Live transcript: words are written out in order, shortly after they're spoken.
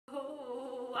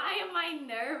I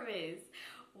nervous?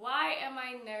 Why am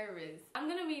I nervous? I'm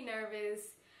gonna be nervous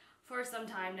for some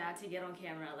time now to get on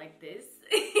camera like this.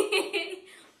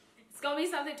 It's gonna be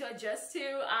something to adjust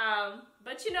to,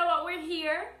 but you know what, we're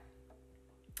here.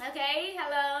 Okay,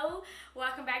 hello,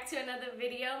 welcome back to another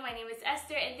video. My name is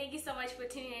Esther and thank you so much for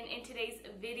tuning in today's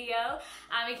video.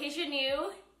 In case you're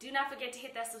new, do not forget to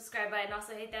hit that subscribe button,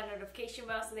 also hit that notification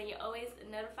bell so then you're always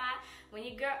notified when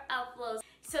your girl uploads.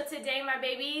 So today, my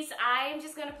babies, I am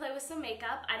just gonna play with some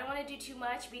makeup. I don't wanna do too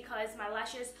much because my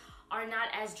lashes are not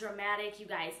as dramatic, you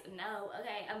guys know.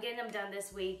 Okay, I'm getting them done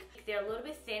this week. They're a little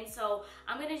bit thin, so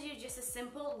I'm gonna do just a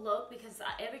simple look because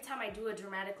every time I do a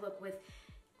dramatic look with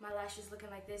my lashes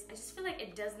looking like this, I just feel like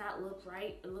it does not look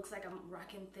right. It looks like I'm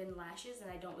rocking thin lashes and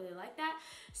I don't really like that.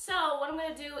 So what I'm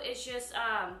gonna do is just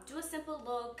do a simple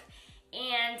look,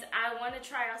 and I want to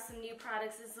try out some new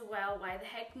products as well. Why the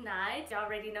heck not? Y'all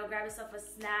already know, grab yourself a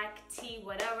snack, tea,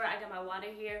 whatever. I got my water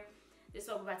here. This is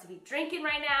what we're about to be drinking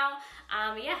right now.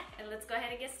 Yeah, and let's go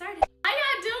ahead and get started. How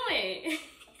y'all doing?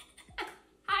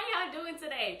 How y'all doing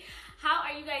today? How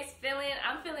are you guys feeling?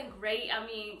 I'm feeling great. I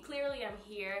mean, clearly I'm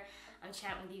here. I'm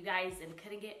chatting with you guys and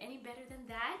couldn't get any better than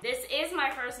that. This is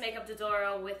my first makeup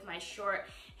tutorial with my short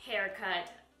haircut.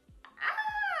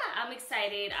 I'm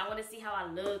excited. I want to see how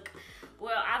I look.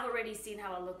 Well, I've already seen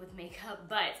how I look with makeup,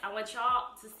 but I want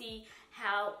y'all to see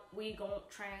how we gonna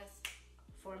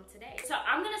transform today. So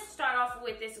I'm gonna start off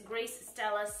with this Grace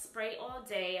Stella Spray All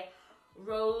Day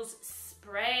Rose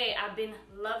Spray. I've been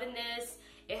loving this.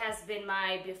 It has been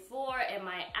my before and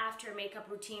my after makeup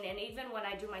routine, and even when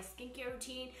I do my skincare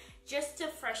routine, just to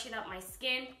freshen up my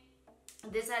skin,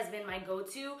 this has been my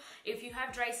go-to. If you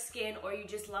have dry skin or you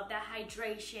just love that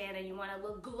hydration and you want to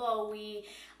look glowy,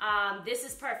 this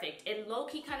is perfect. It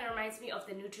low-key kind of reminds me of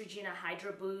the Neutrogena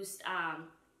Hydra Boost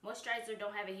moisturizer.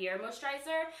 Don't have it here,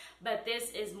 moisturizer, but this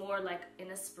is more like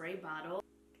in a spray bottle.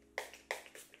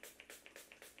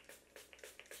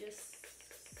 Just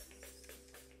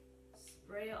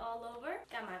spray it all over.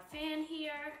 Got my fan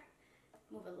here.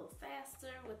 Move a little faster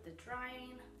with the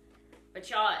drying. But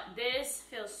y'all, this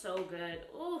feels so good.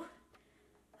 Ooh.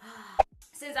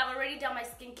 Since I've already done my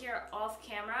skincare off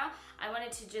camera, I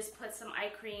wanted to just put some eye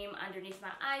cream underneath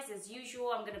my eyes as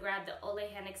usual. I'm gonna grab the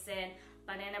OLEHENRIKSEN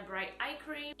Banana Bright Eye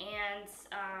Cream, and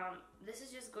this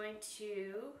is just going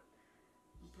to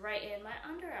brighten my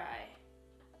under eye.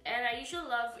 And I usually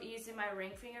love using my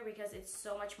ring finger because it's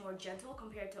so much more gentle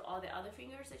compared to all the other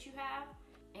fingers that you have.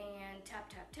 And tap,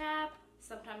 tap, tap.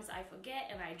 Sometimes I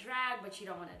forget and I drag, but you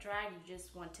don't want to drag. You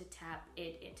just want to tap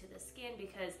it into the skin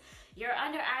because your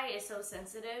under eye is so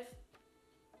sensitive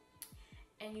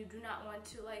and you do not want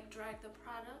to like drag the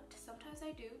product. Sometimes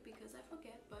I do because I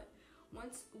forget, but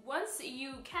once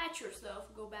you catch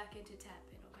yourself, go back into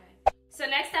tapping, okay? So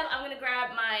next up, I'm gonna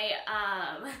grab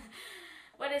my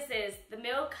what is this? The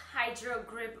Milk Hydro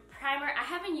Grip Primer. I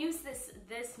haven't used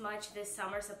this much this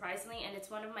summer, surprisingly, and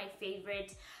it's one of my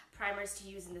favorite primers to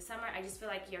use in the summer. I just feel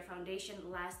like your foundation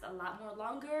lasts a lot more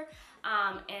longer,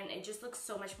 and it just looks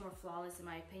so much more flawless in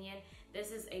my opinion.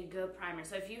 This is a good primer.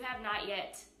 So if you have not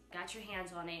yet got your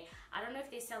hands on it, I don't know if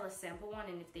they sell a sample one,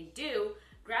 and if they do,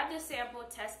 grab the sample,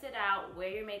 test it out, wear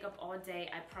your makeup all day.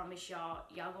 I promise y'all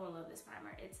gonna love this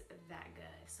primer. It's that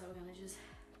good. So we're gonna just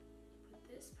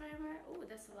this primer. Oh,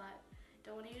 that's a lot.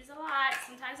 Don't want to use a lot.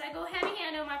 Sometimes I go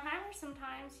heavy-handed on my primer.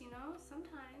 Sometimes, you know,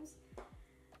 sometimes.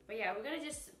 But yeah, we're gonna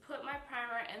just put my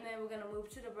primer and then we're gonna move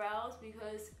to the brows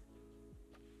because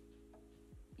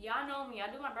y'all know me.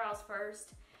 I do my brows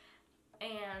first,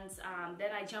 and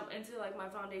then I jump into like my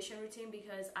foundation routine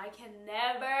because I can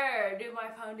never do my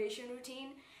foundation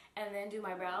routine and then do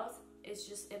my brows. It's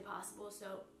just impossible.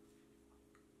 So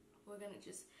we're gonna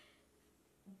just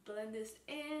blend this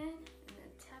in and then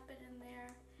tap it in there.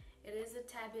 It is a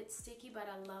tad bit sticky, but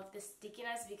I love the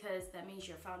stickiness because that means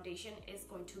your foundation is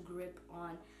going to grip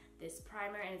on this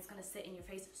primer and it's gonna sit in your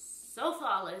face so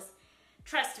flawless.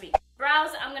 Trust me.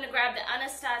 Brows, I'm gonna grab the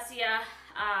Anastasia.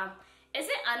 Is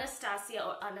it Anastasia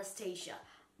or Anastasia?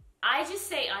 I just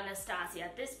say Anastasia.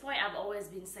 At this point, I've always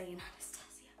been saying Anastasia.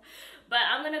 But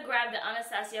I'm gonna grab the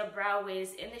Anastasia Brow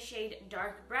Wiz in the shade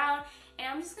Dark Brown, and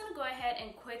I'm just gonna go ahead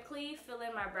and quickly fill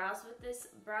in my brows with this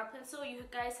brow pencil. You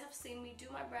guys have seen me do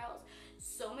my brows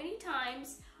so many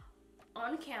times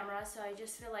on camera, so I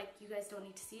just feel like you guys don't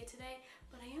need to see it today.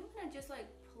 But I am gonna just like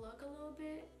plug a little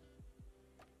bit,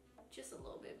 just a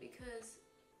little bit, because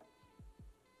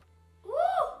woo!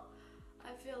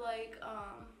 I feel like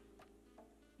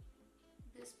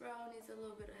this brow needs a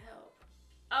little bit of help.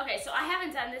 Okay, so I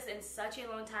haven't done this in such a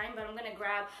long time, but I'm gonna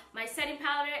grab my setting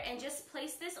powder and just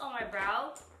place this on my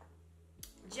brow,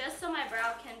 just so my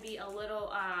brow can be a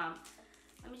little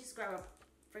let me just grab a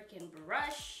freaking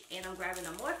brush, and I'm grabbing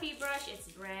a Morphe brush. It's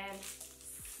brand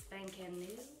spanking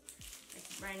new.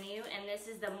 It's brand new, and this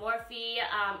is the Morphe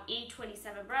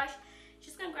E27 brush.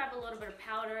 Just gonna grab a little bit of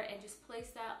powder and just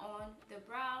place that on the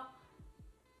brow.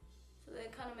 So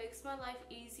that kind of makes my life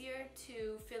easier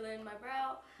to fill in my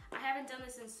brow. I haven't done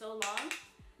this in so long.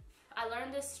 I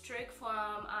learned this trick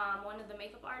from one of the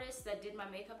makeup artists that did my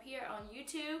makeup here on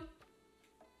YouTube.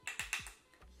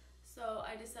 So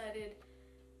I decided,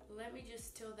 let me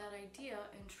just steal that idea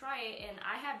and try it, and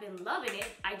I have been loving it.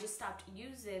 I just stopped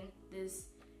using this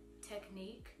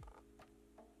technique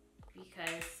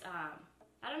because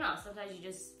I don't know, sometimes you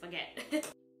just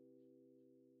forget.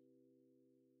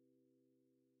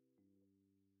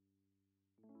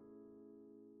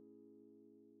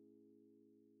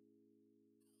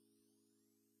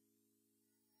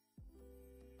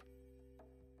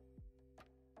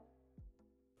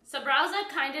 So brows are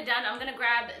kind of done. I'm gonna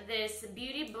grab this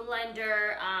Beauty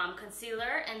Blender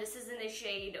concealer, and this is in the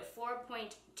shade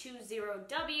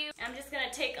 4.20W. I'm just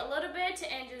gonna take a little bit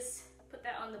and just put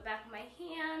that on the back of my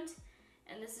hand,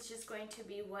 and this is just going to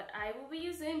be what I will be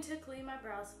using to clean my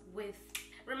brows with.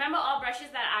 Remember, all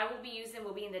brushes that I will be using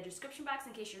will be in the description box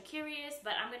in case you're curious,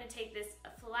 but I'm gonna take this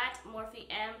flat Morphe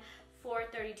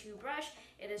M432 brush.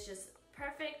 It is just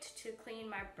perfect to clean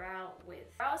my brow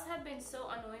with. Brows have been so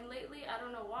annoying lately. I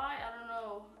don't know why. I don't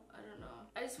know.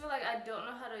 I just feel like I don't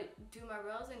know how to do my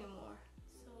brows anymore.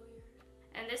 So weird.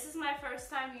 And this is my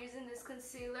first time using this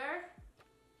concealer.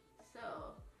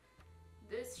 So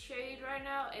this shade right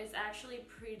now is actually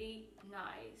pretty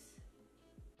nice.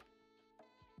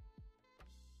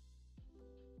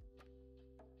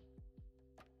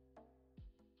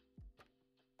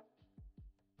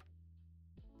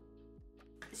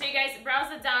 So you guys,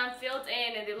 brows are done, filled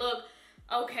in, and they look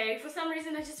okay. For some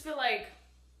reason, I just feel like,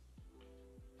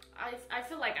 I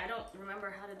feel like I don't remember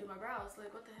how to do my brows.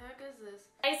 Like, what the heck is this?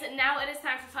 Guys, now it is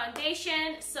time for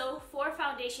foundation. So for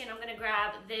foundation, I'm gonna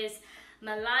grab this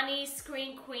Maybelline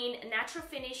Screen Queen Natural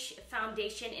Finish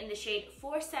Foundation in the shade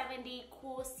 470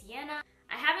 Cool Sienna.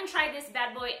 I haven't tried this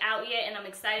bad boy out yet, and I'm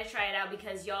excited to try it out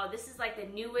because, y'all, this is like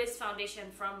the newest foundation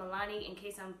from Maybelline. In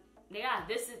case I'm, yeah,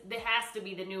 this has to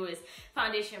be the newest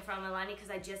foundation from Maybelline because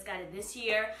I just got it this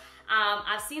year.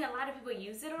 I've seen a lot of people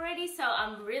use it already, so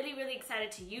I'm really, really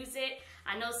excited to use it.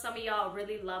 I know some of y'all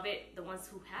really love it, the ones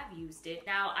who have used it.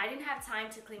 Now, I didn't have time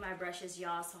to clean my brushes,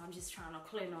 y'all, so I'm just trying to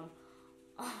clean them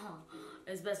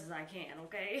as best as I can,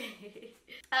 okay?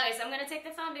 Okay, so I'm gonna take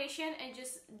the foundation and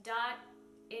just dot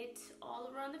it all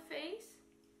around the face.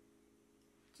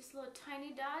 Just little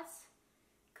tiny dots.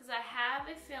 Because I have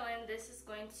a feeling this is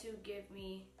going to give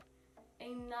me a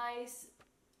nice,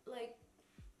 like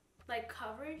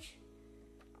coverage.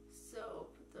 So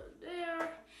put that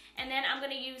there. And then I'm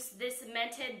going to use this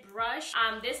Mented brush.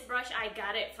 This brush, I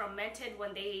got it from Mented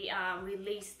when they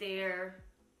released their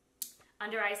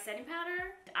under eye setting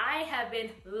powder. I have been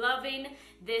loving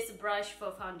this brush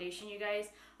for foundation. You guys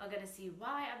are going to see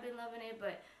why I've been loving it.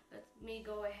 But let me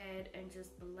go ahead and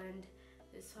just blend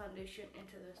this foundation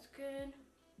into the skin.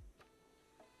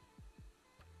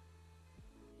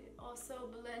 Also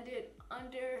blend it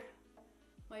under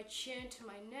my chin to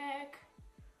my neck.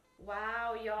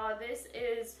 Wow, y'all, this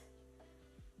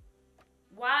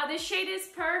shade is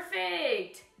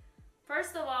perfect.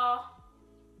 First of all,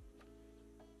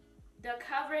 the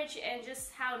coverage and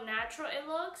just how natural it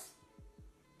looks.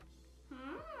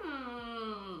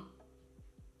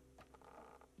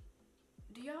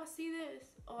 Do y'all see this?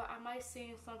 Or am I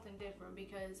seeing something different?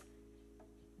 Because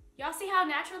y'all see how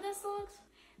natural this looks?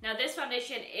 Now this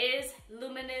foundation is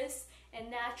luminous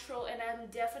and natural, and I'm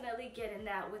definitely getting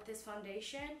that with this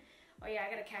foundation. Oh yeah,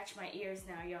 I gotta catch my ears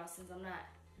now, y'all, since I'm not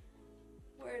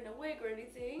wearing a wig or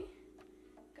anything.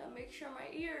 Gotta make sure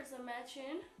my ears are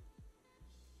matching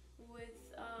with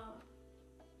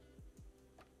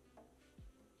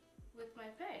my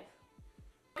fave.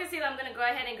 Concealer, I'm gonna go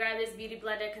ahead and grab this Beauty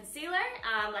Blender concealer.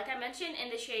 Like I mentioned,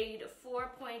 in the shade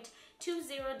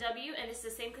 4.20W, and it's the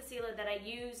same concealer that I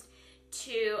used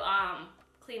to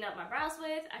clean up my brows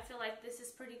with. I feel like this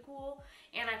is pretty cool,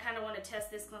 and I kind of want to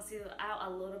test this concealer out a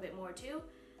little bit more too.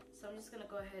 So I'm just gonna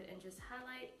go ahead and just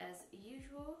highlight as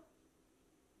usual.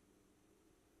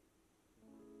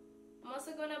 I'm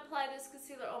also gonna apply this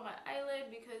concealer on my eyelid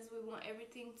because we want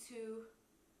everything to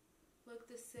look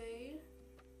the same.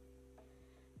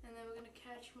 And then we're gonna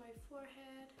catch my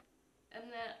forehead, and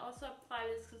then also apply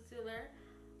this concealer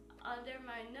under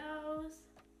my nose.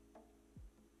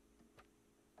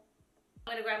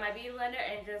 I'm gonna grab my beauty blender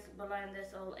and just blend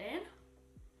this all in.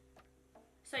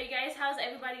 So you guys, how's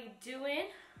everybody doing?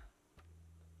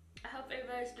 I hope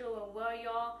everybody's doing well,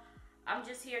 y'all. I'm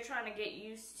just here trying to get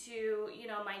used to, you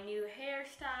know, my new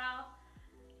hairstyle.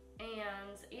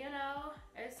 And, you know,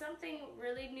 it's something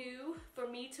really new for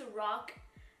me to rock,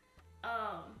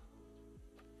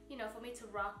 you know, for me to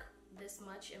rock this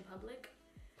much in public.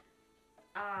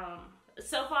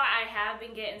 So far I have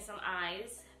been getting some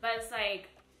eyes, but it's like,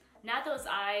 not those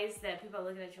eyes that people are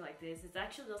looking at you like this. It's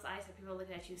actually those eyes that people are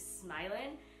looking at you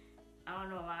smiling. I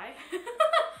don't know why.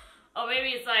 Or maybe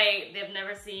it's like they've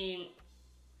never seen,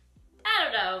 I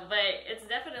don't know, but it's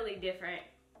definitely different.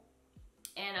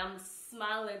 And I'm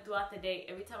smiling throughout the day.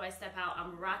 Every time I step out,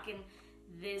 I'm rocking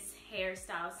this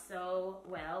hairstyle so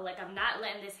well. Like, I'm not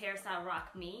letting this hairstyle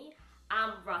rock me.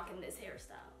 I'm rocking this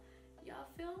hairstyle. Y'all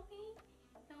feel me?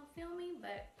 Y'all feel me?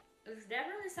 But it's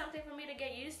definitely something for me to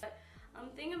get used to. I'm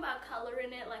thinking about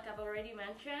coloring it like I've already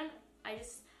mentioned. I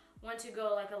just want to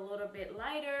go like a little bit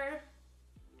lighter.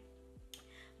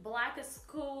 Black is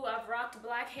cool. I've rocked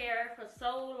black hair for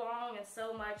so long and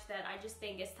so much that I just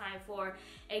think it's time for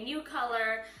a new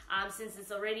color. Since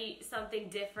it's already something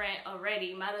different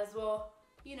already, might as well,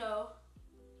 you know,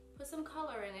 put some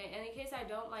color in it. And in case I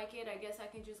don't like it, I guess I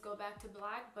can just go back to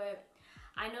black. But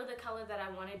I know the color that I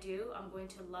want to do. I'm going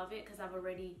to love it because I've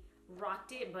already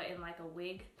rocked it, but in like a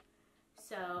wig.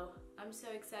 So I'm so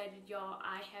excited, y'all.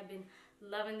 I have been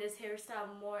loving this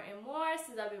hairstyle more and more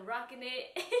since I've been rocking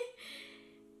it.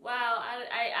 Wow,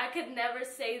 I could never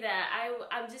say that.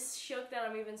 I'm just shook that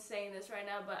I'm even saying this right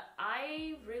now, but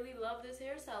I really love this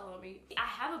hairstyle on me. I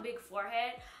have a big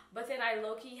forehead, but then I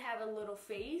low-key have a little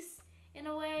face in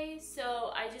a way,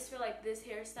 so I just feel like this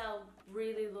hairstyle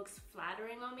really looks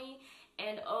flattering on me.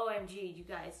 And OMG, you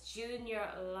guys, Junior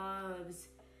loves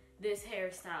this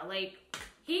hairstyle. Like,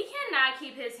 he cannot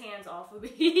keep his hands off of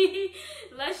me.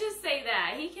 Let's just say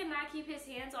that. He cannot keep his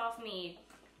hands off me.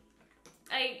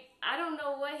 Like, I don't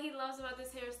know what he loves about this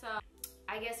hairstyle.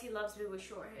 I guess he loves me with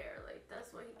short hair. Like,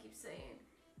 that's what he keeps saying.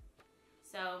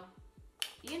 So,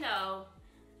 you know,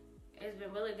 it's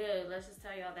been really good. Let's just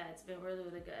tell y'all that. It's been really,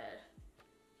 really good.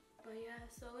 But yeah,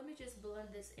 so let me just blend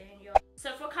this in, y'all.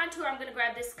 So for contour, I'm going to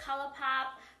grab this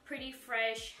ColourPop Pretty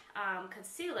Fresh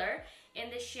concealer in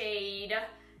the shade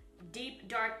Deep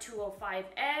Dark 205N.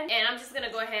 And I'm just going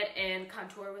to go ahead and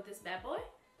contour with this bad boy.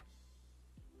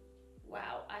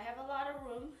 Wow, I have a lot of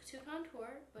room to contour,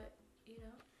 but you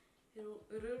know,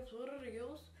 it is what it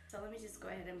is. So let me just go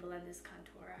ahead and blend this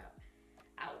contour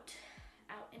out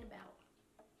and about.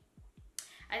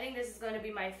 I think this is going to be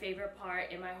my favorite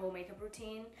part in my whole makeup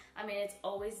routine. I mean, it's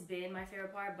always been my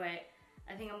favorite part, but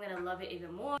I think I'm going to love it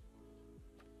even more.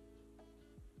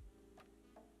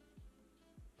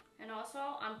 And also,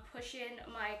 I'm pushing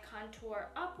my contour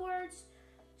upwards,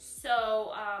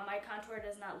 so my contour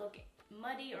does not look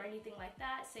muddy or anything like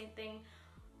that. Same thing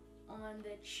on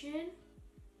the chin.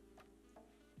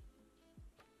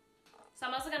 So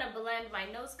I'm also going to blend my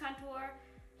nose contour.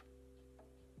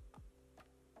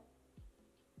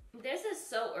 This is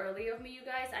so early of me, you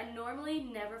guys. I normally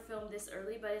never film this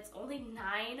early, but it's only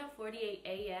 9:48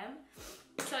 a.m.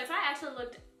 So if I actually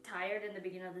looked tired in the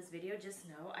beginning of this video, just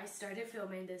know I started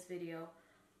filming this video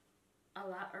a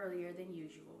lot earlier than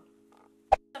usual.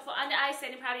 So for under eye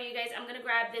setting powder, you guys, I'm going to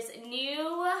grab this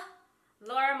new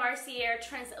Laura Mercier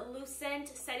translucent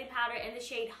setting powder in the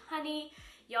shade Honey.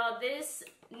 Y'all, this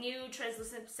new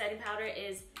translucent setting powder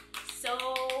is so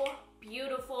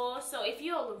beautiful. So if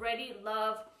you already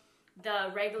love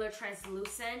the regular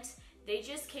translucent, they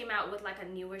just came out with like a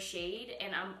newer shade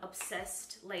and I'm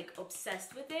obsessed, like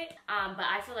obsessed with it. But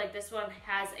I feel like this one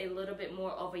has a little bit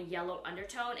more of a yellow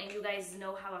undertone, and you guys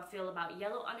know how I feel about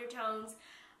yellow undertones.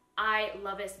 I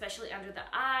love it, especially under the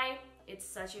eye. It's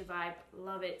such a vibe,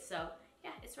 love it. So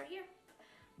yeah, it's right here.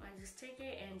 I just take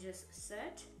it and just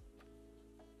set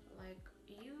like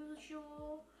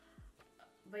usual.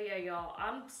 But yeah, y'all,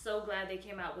 I'm so glad they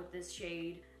came out with this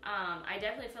shade. I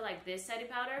definitely feel like this setting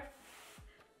powder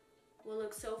will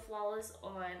look so flawless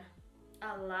on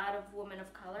a lot of women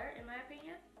of color, in my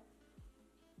opinion.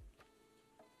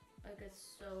 Like,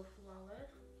 it's so flawless.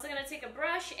 So I'm gonna take a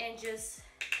brush and just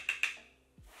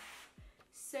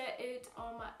set it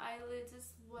on my eyelids as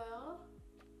well.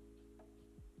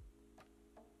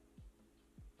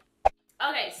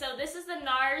 Okay, so this is the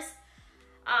NARS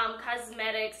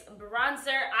Cosmetics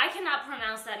bronzer. I cannot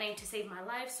pronounce that name to save my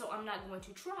life, so I'm not going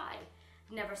to try.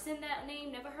 Never seen that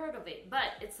name, never heard of it,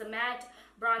 but it's a matte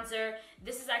bronzer.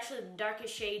 This is actually the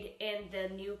darkest shade in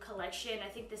the new collection. I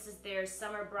think this is their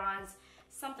summer bronze,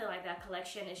 something like that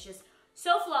collection. It's just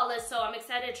so flawless, so I'm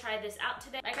excited to try this out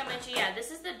today. Like I mentioned, yeah,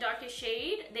 this is the darkest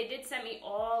shade. They did send me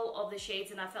all of the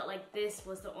shades, and I felt like this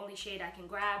was the only shade I can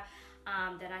grab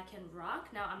that I can rock.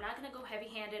 Now, I'm not gonna go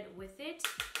heavy-handed with it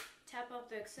tap off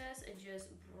the excess and just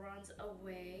bronze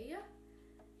away.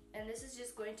 And this is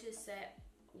just going to set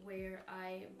where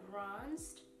I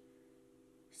bronzed,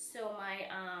 so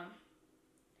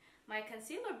my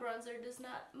concealer bronzer does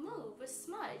not move or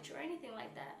smudge or anything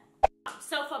like that.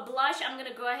 So for blush, I'm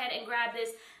gonna go ahead and grab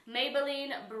this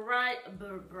Maybelline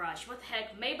brush. What the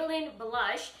heck? Maybelline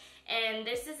blush, and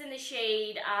this is in the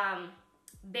shade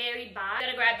Berry By. I'm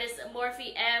gonna grab this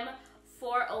Morphe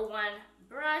M401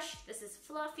 brush. This is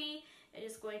fluffy. It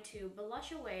is going to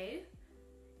blush away.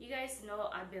 You guys know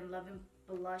I've been loving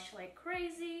blush like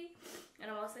crazy, and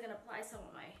I'm also gonna apply some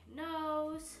on my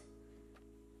nose.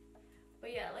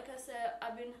 But yeah, like I said,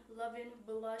 I've been loving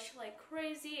blush like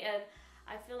crazy, and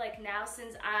I feel like now,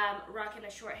 since I'm rocking a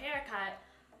short haircut,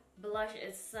 blush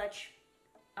is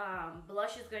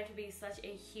going to be such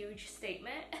a huge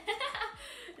statement.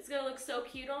 It's gonna look so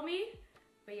cute on me.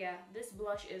 But yeah, this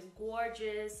blush is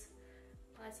gorgeous.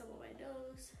 Apply some on my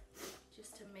nose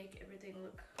just to make everything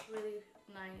look really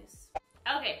nice.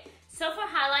 Okay, so for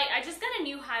highlight, I just got a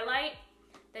new highlight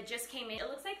that just came in. It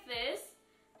looks like this.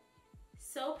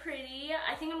 So pretty.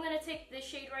 I think I'm gonna take this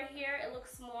shade right here. It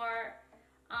looks more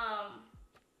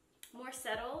more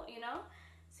settled, you know?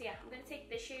 So yeah, I'm gonna take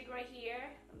this shade right here.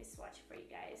 Let me swatch it for you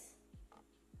guys.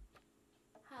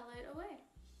 Highlight away.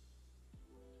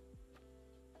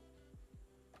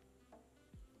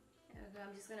 There we go.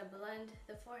 I'm just gonna blend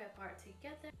the forehead part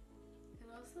together. And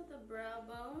also the brow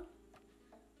bone.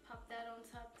 Pop that on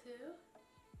top too.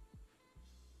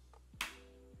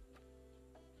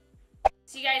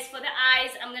 So you guys, for the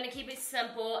eyes, I'm gonna keep it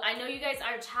simple. I know you guys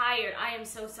are tired. I am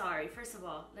so sorry. First of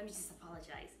all, let me just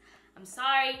apologize. I'm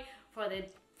sorry for the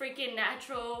freaking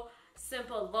natural,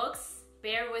 simple looks.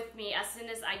 Bear with me. As soon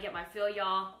as I get my fill,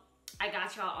 y'all, I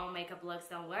got y'all on makeup looks,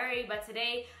 don't worry. But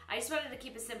today, I just wanted to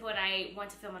keep it simple, and I want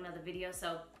to film another video,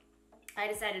 so I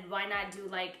decided, why not do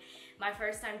like my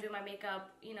first time doing my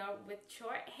makeup, you know, with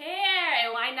short hair,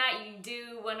 and why not you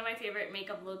do one of my favorite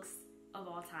makeup looks of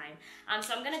all time.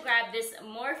 So I'm gonna grab this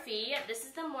Morphe. This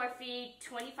is the Morphe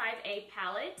 25A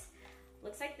palette.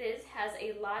 Looks like this. Has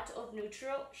a lot of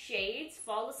neutral shades.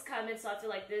 Fall is coming, so I feel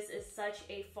like this is such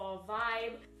a fall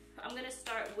vibe. I'm gonna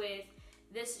start with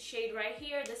this shade right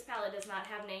here. This palette does not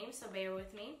have names, so bear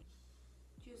with me.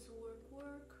 Just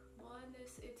work, blend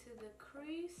this into the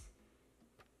crease.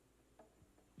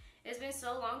 It's been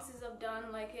so long since I've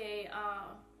done like a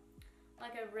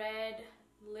red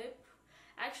lip.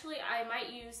 Actually, I might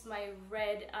use my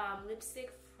red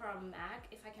lipstick from MAC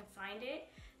if I can find it.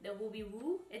 The Wooby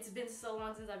Woo. It's been so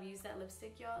long since I've used that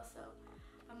lipstick, y'all, so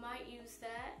I might use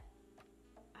that.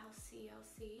 I'll see.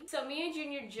 So me and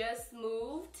Junior just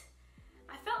moved.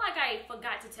 I felt like I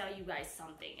forgot to tell you guys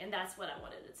something, and that's what I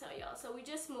wanted to tell y'all. So we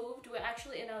just moved. We're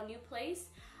actually in our new place.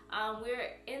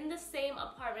 We're in the same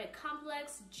apartment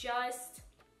complex, just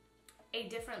a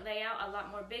different layout, a lot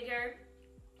more bigger.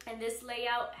 And this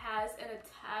layout has an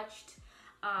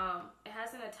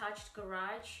attached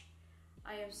garage.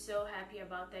 I am so happy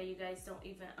about that. You guys don't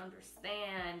even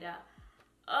understand.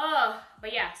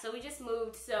 But yeah, so we just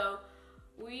moved. So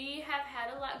we have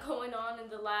had a lot going on in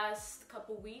the last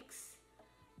couple weeks,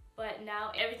 but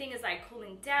now everything is like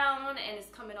cooling down and it's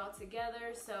coming all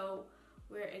together. So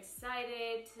we're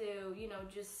excited to, you know,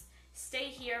 just stay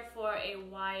here for a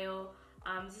while.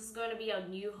 This is going to be a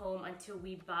new home until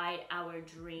we buy our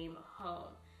dream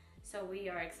home. So we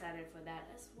are excited for that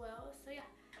as well. So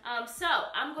yeah. So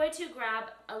I'm going to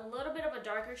grab a little bit of a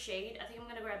darker shade. I think I'm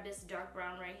going to grab this dark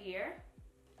brown right here.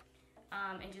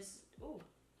 And just,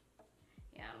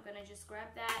 yeah, I'm going to just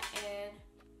grab that and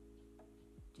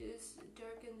just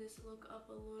darken this look up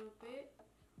a little bit.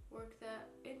 Work that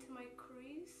into my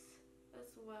crease as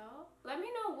well. Let me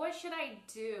know, what should I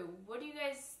do? What do you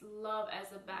guys love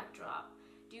as a backdrop?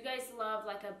 Do you guys love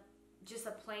like just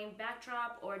a plain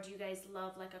backdrop, or do you guys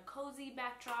love like a cozy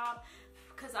backdrop?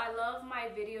 Because I love my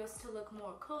videos to look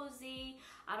more cozy.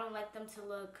 I don't like them to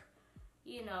look,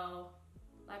 you know,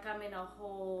 like I'm in a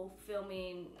whole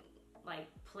filming like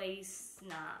place.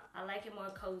 Nah, I like it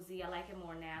more cozy. I like it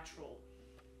more natural.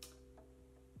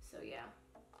 So yeah,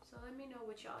 so let me know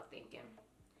what y'all thinking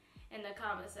in the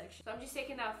comment section. So I'm just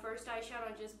taking that first eyeshadow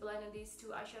and just blending these two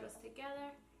eyeshadows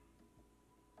together.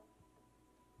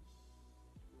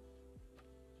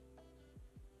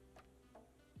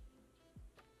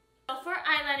 So for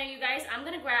eyeliner, you guys, I'm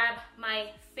gonna grab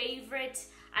my favorite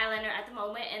eyeliner at the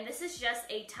moment, and this is just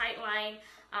a Tightline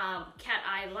cat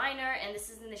eye liner, and this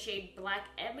is in the shade Black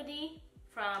Ebony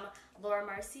from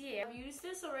Mercier. I've used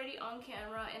this already on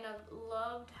camera and I've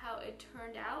loved how it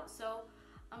turned out, so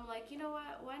I'm like, you know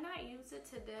what, why not use it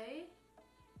today?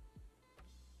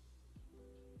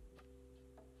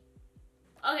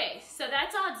 Okay, so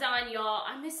that's all done, y'all.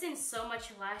 I'm missing so much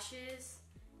lashes.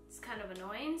 It's kind of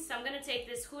annoying. So I'm gonna take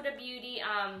this Huda Beauty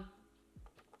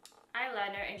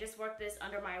eyeliner and just work this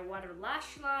under my water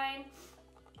lash line.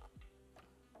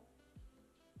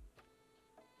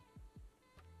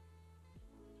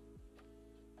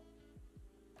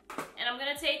 And I'm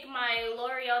gonna take my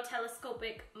L'Oreal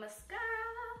Telescopic Mascara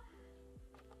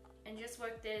and just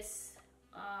work this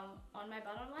on my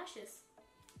bottom lashes.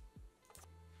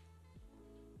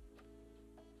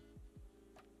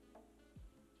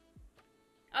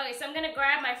 Okay, so I'm gonna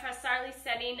grab my FARSÁLI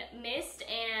setting mist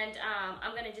and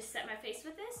I'm gonna just set my face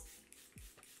with this.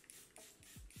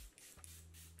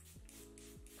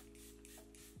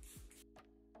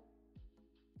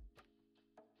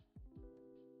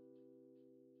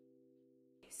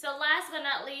 So last but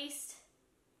not least,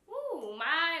 woo,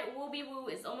 my Wooby Woo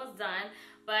is almost done,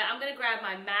 but I'm gonna grab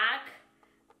my MAC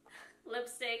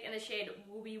lipstick in the shade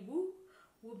Wooby Woo,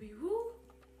 Wooby Woo.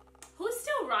 Who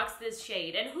still rocks this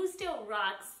shade and who still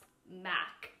rocks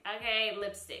MAC, okay,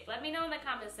 lipstick? Let me know in the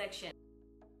comment section.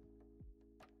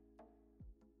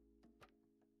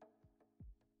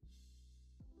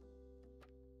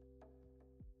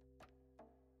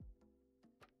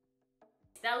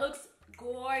 That looks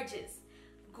gorgeous.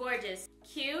 Gorgeous.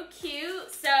 Cute,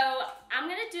 cute. So I'm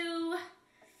gonna do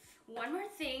one more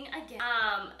thing again.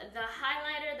 The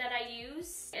highlighter that I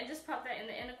use, and just pop that in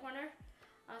the inner corner.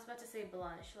 I was about to say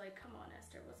blush. Like, come on,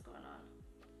 Esther, what's going on?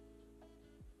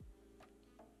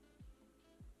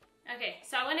 Okay,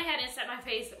 so I went ahead and set my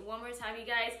face one more time, you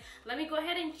guys. Let me go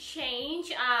ahead and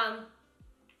change.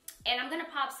 And I'm gonna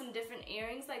pop some different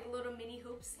earrings, like little mini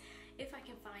hoops, if I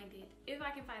can find it. If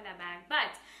I can find that bag.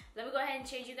 But let me go ahead and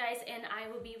change, you guys, and I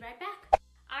will be right back.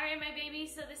 Alright, my baby,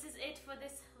 so this is it for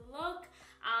this look.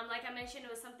 Like I mentioned, it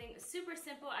was something super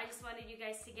simple. I just wanted you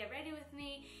guys to get ready with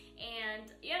me and,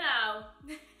 you know,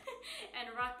 and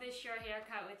rock this short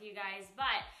haircut with you guys.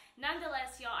 But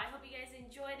nonetheless, y'all, I hope you guys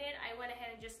enjoyed it. I went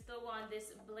ahead and just threw on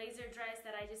this blazer dress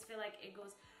that I just feel like it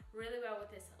goes really well with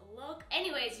this look.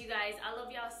 Anyways, you guys, I love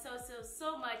y'all so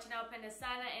much. Now,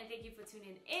 Anastasia, and thank you for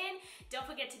tuning in. Don't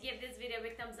forget to give this video a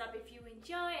big thumbs up if you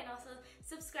enjoy, and also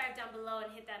subscribe down below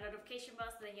and hit that notification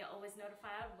bell so that you're always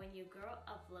notified when your girl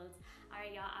uploads.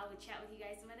 Alright, y'all, I will chat with you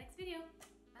guys in my next video.